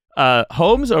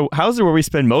Houses are where we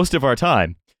spend most of our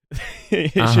time.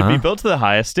 It should be built to the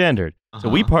highest standard. So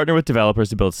we partner with developers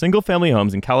to build single-family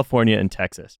homes in California and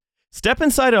Texas. Step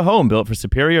inside a home built for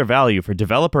superior value for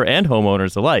developer and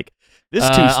homeowners alike. This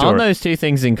two-story... Aren't those two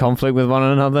things in conflict with one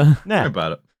another? Nah. Think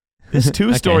about it. This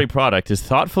two-story product is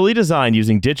thoughtfully designed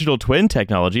using digital twin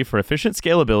technology for efficient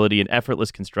scalability and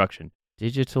effortless construction.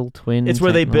 Digital twin It's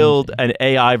where they build an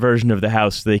AI version of the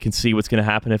house so they can see what's going to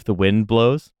happen if the wind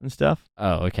blows and stuff.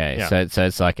 Oh, okay. Yeah. So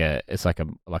it's like a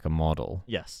model.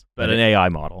 Yes, but an AI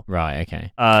model. Right,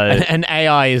 okay. And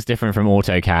AI is different from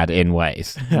AutoCAD in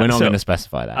ways. We're not So, going to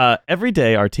specify that. Every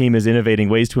day, our team is innovating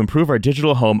ways to improve our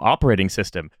digital home operating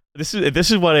system. This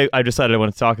is what I decided I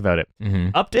want to talk about it.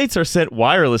 Updates are sent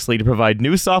wirelessly to provide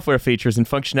new software features and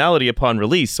functionality upon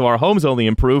release, so our homes only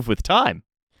improve with time.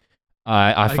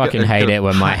 I fucking hate it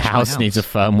when my house needs a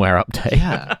firmware update.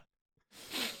 Yeah.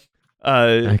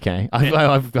 Okay.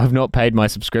 I've not paid my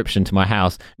subscription to my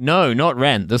house. No, not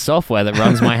rent. The software that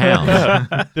runs my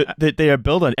house. They are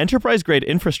built on enterprise-grade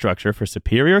infrastructure for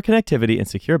superior connectivity and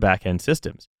secure back-end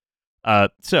systems.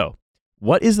 So,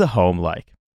 what is the home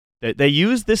like? They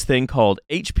use this thing called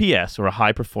HPS, or a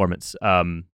high-performance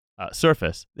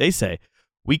surface. They say,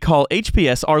 we call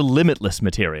HPS our limitless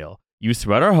material. Used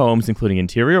throughout our homes, including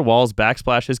interior walls,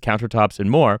 backsplashes, countertops, and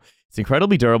more. It's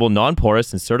incredibly durable,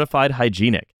 non-porous, and certified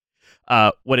hygienic.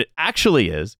 What it actually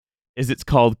is it's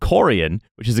called Corian,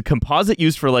 which is a composite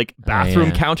used for like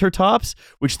bathroom countertops,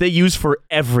 which they use for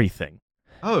everything.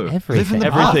 Oh, everything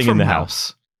in the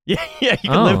house. Yeah,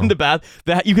 you can live in the bath.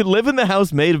 You could live in the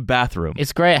house made of bathroom. It's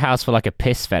a great house for like a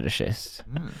piss fetishist.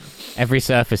 Every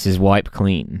surface is wipe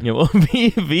clean. Yeah, well,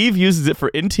 Vive uses it for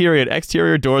interior and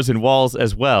exterior doors and walls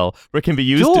as well, where it can be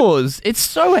used. Doors. It's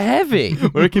so heavy.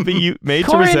 Where it can be made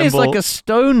to Corian resemble. is like a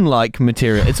stone-like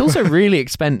material. It's also really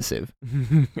expensive.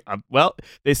 Well,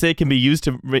 they say it can be used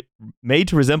made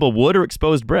to resemble wood or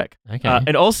exposed brick. Okay.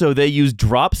 And also, they use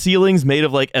drop ceilings made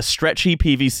of like a stretchy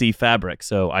PVC fabric.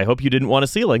 So I hope you didn't want a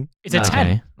ceiling. It's a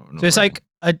tent. So it's like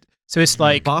it's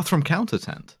like bathroom counter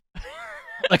tent.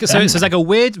 So it's like a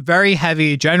weird, very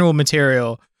heavy general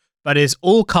material, but is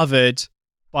all covered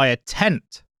by a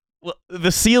tent. Well,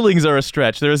 the ceilings are a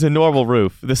stretch. There is a normal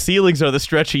roof. The ceilings are the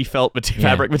stretchy felt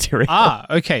fabric material.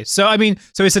 Okay. So I mean,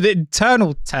 so it's an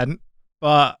internal tent,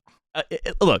 but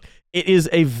look, it is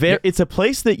it's a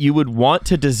place that you would want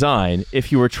to design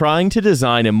if you were trying to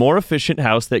design a more efficient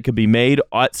house that could be made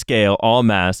at scale, en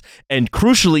masse, and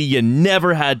crucially, you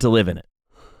never had to live in it.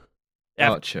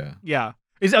 Gotcha. Yeah.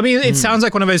 It sounds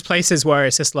like one of those places where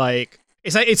it's just like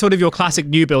it's sort of your classic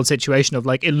new build situation of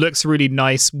like it looks really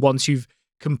nice once you've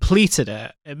completed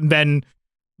it, and then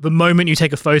the moment you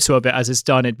take a photo of it as it's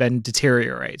done, it then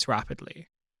deteriorates rapidly.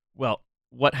 Well,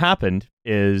 what happened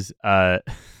is so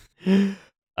Vive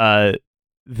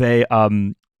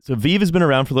has been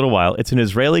around for a little while. It's an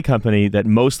Israeli company that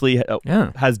mostly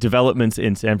has developments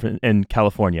in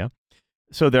California.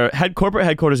 So their corporate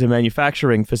headquarters and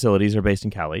manufacturing facilities are based in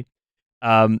Cali.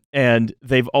 And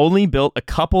they've only built a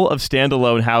couple of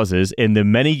standalone houses in the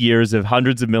many years of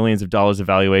hundreds of millions of dollars of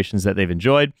valuations that they've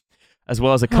enjoyed, as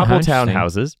well as a couple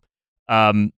townhouses.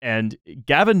 And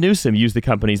Gavin Newsom used the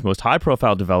company's most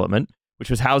high-profile development, which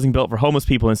was housing built for homeless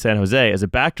people in San Jose, as a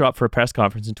backdrop for a press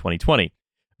conference in 2020.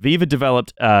 Viva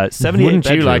developed 78 Wouldn't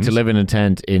bedrooms. you like to live in a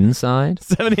tent inside?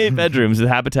 78 bedrooms with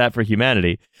Habitat for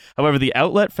Humanity. However, the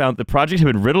outlet found the project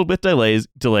had been riddled with delays,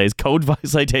 code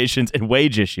citations, and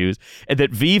wage issues, and that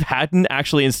Vive hadn't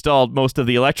actually installed most of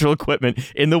the electrical equipment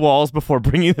in the walls before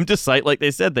bringing them to site like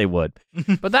they said they would.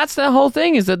 But that's their whole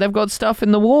thing, is that they've got stuff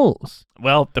in the walls.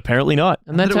 Well, apparently not.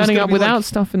 And they're turning up without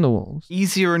stuff in the walls.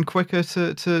 Easier and quicker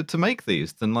to make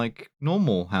these than like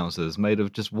normal houses made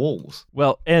of just walls.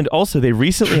 Well, and also they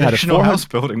recently had a house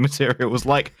building material was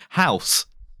like house.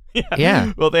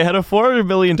 Yeah. Well, they had a $400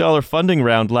 million funding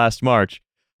round last March.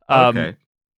 Okay.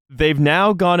 They've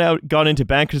now gone into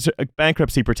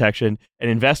bankruptcy protection,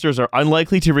 and investors are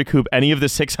unlikely to recoup any of the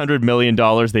 $600 million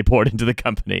they poured into the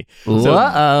company.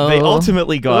 So they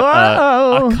ultimately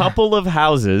got a couple of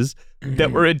houses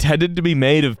that were intended to be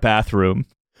made of bathroom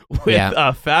with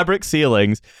fabric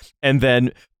ceilings, and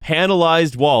then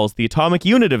panelized walls, the atomic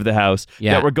unit of the house,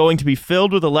 that were going to be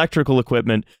filled with electrical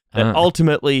equipment that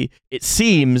ultimately, it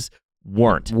seems,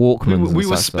 weren't. Walkmans. We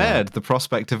were spared the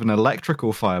prospect of an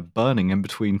electrical fire burning in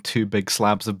between two big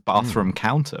slabs of bathroom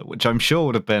counter, which I'm sure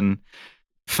would have been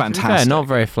fantastic. Yeah, not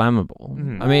very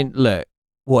flammable. I mean, look,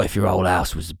 what if your whole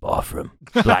house was a bathroom?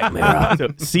 Black Mirror. So,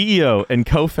 CEO and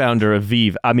co-founder of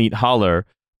Vive, Amit Haller,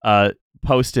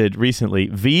 posted recently,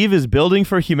 Vive is building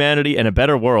for humanity and a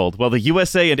better world, while the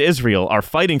USA and Israel are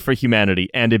fighting for humanity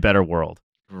and a better world.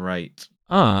 Right.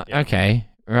 Oh, Yeah. okay.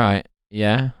 Right.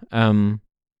 Yeah. I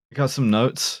got some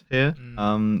notes here.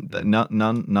 That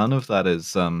none of that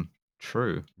is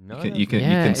true. You Yeah, can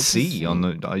it just see on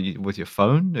with your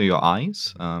phone or your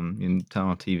eyes. You can turn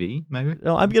on TV maybe.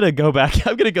 No, I'm gonna go back.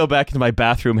 I'm gonna go back into my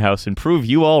bathroom house and prove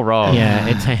you all wrong. Yeah,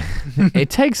 it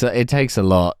takes a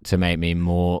lot to make me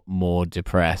more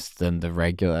depressed than the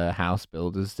regular house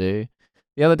builders do.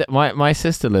 The other day, my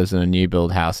sister lives in a new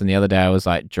build house, and the other day I was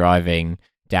like driving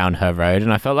down her road,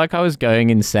 and I felt like I was going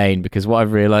insane because what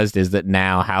I've realized is that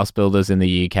now house builders in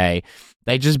the UK,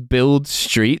 they just build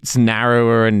streets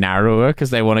narrower and narrower because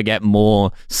they want to get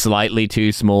more slightly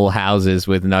too small houses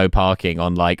with no parking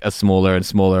on like a smaller and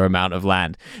smaller amount of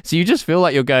land. So you just feel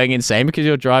like you're going insane because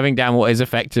you're driving down what is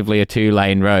effectively a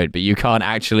 2-lane road, but you can't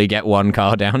actually get one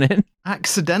car down it.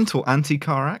 Accidental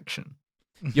anti-car action.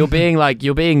 You're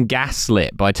being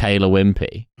gaslit by Taylor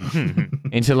Wimpey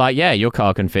into like, yeah, your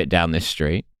car can fit down this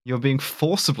street. You're being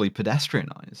forcibly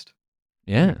pedestrianized.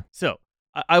 Yeah. So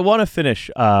I want to finish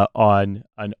on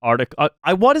an article.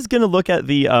 I was going to look at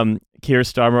the Keir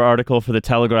Starmer article for the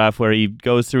Telegraph where he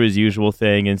goes through his usual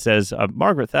thing and says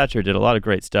Margaret Thatcher did a lot of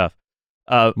great stuff.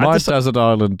 My Desert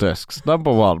Island Discs.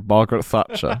 Number 1, Margaret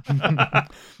Thatcher.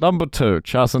 Number 2,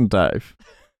 Chas and Dave.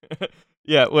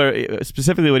 Yeah, where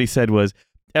specifically what he said was,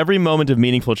 every moment of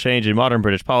meaningful change in modern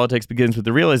British politics begins with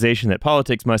the realization that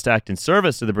politics must act in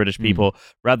service to the British people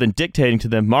rather than dictating to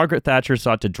them. Margaret Thatcher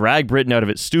sought to drag Britain out of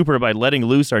its stupor by letting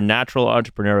loose our natural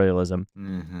entrepreneurialism.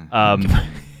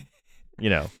 You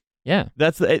know. Yeah.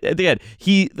 That's at the end.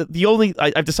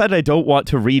 I've decided I don't want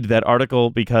to read that article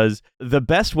because the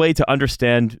best way to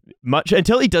understand much,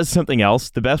 until he does something else,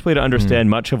 the best way to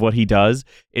understand much of what he does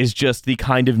is just the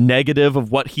kind of negative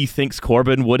of what he thinks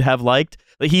Corbyn would have liked.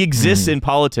 Like he exists in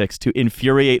politics to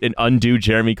infuriate and undo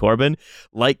Jeremy Corbyn,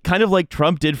 kind of like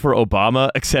Trump did for Obama,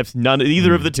 except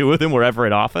neither of the two of them were ever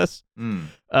in office.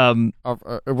 Have you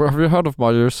heard of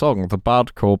my new song, The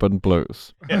Bad Corbyn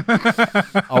Blues? Yeah.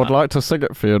 I would like to sing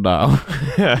it for you now.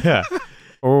 Yeah.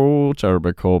 Oh,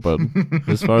 Jeremy Corbyn,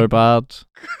 it's very bad.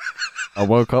 I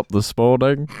woke up this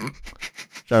morning.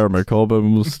 Jeremy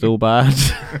Corbyn was still bad.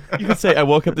 You could say, I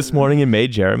woke up this morning and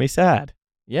made Jeremy sad.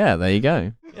 Yeah, there you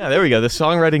go. Yeah, there we go. The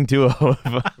songwriting duo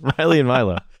of Riley and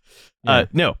Milo. Yeah.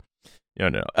 No.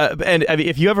 And I mean,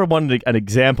 if you ever wanted an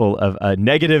example of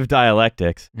negative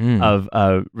dialectics of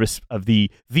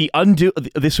the undo,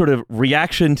 this sort of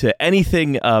reaction to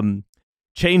anything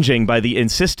changing by the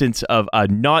insistence of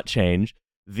not change,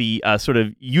 the sort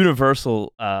of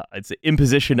universal I'd say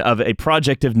imposition of a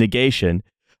project of negation,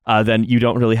 then you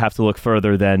don't really have to look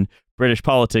further than British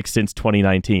politics since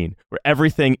 2019,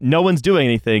 where no one's doing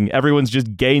anything, everyone's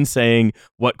just gainsaying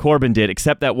what Corbyn did,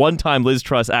 except that one time Liz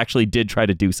Truss actually did try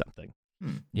to do something.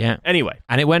 Yeah. Anyway.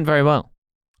 And it went very well.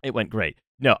 It went great.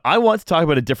 No, I want to talk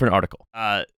about a different article.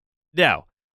 Now,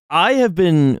 I have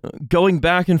been going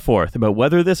back and forth about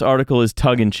whether this article is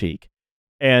tongue-in-cheek,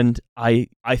 and I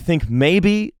think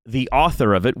maybe the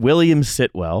author of it, William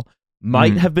Sitwell,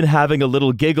 might have been having a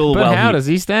little giggle But how does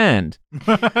he stand?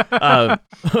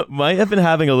 Might have been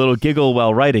having a little giggle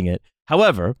while writing it.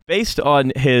 However, based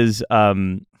on his,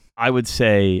 I would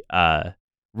say,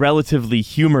 relatively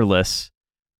humorless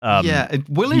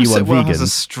William view on Sitwell has a vegans.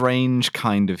 strange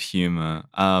kind of humor,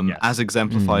 Yes. as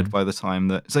exemplified by the time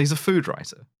that... So he's a food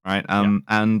writer, right?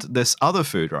 And this other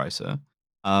food writer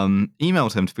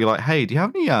emailed him to be like, hey, do you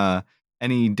have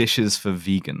any dishes for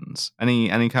vegans? Any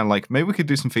kind of like, maybe we could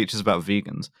do some features about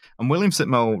vegans. And William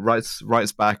Sitwell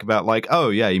writes back about like, oh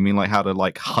yeah, you mean like how to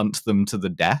like hunt them to the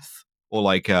death or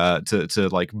like to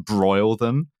like broil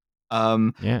them?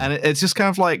 And it's just kind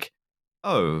of like,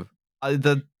 oh,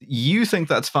 you think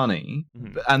that's funny,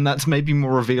 and that's maybe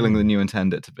more revealing than you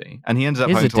intend it to be. And he ended up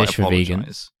Here's having a to like dish for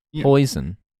apologize. vegans.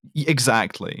 Poison.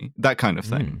 Exactly, that kind of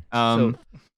thing. So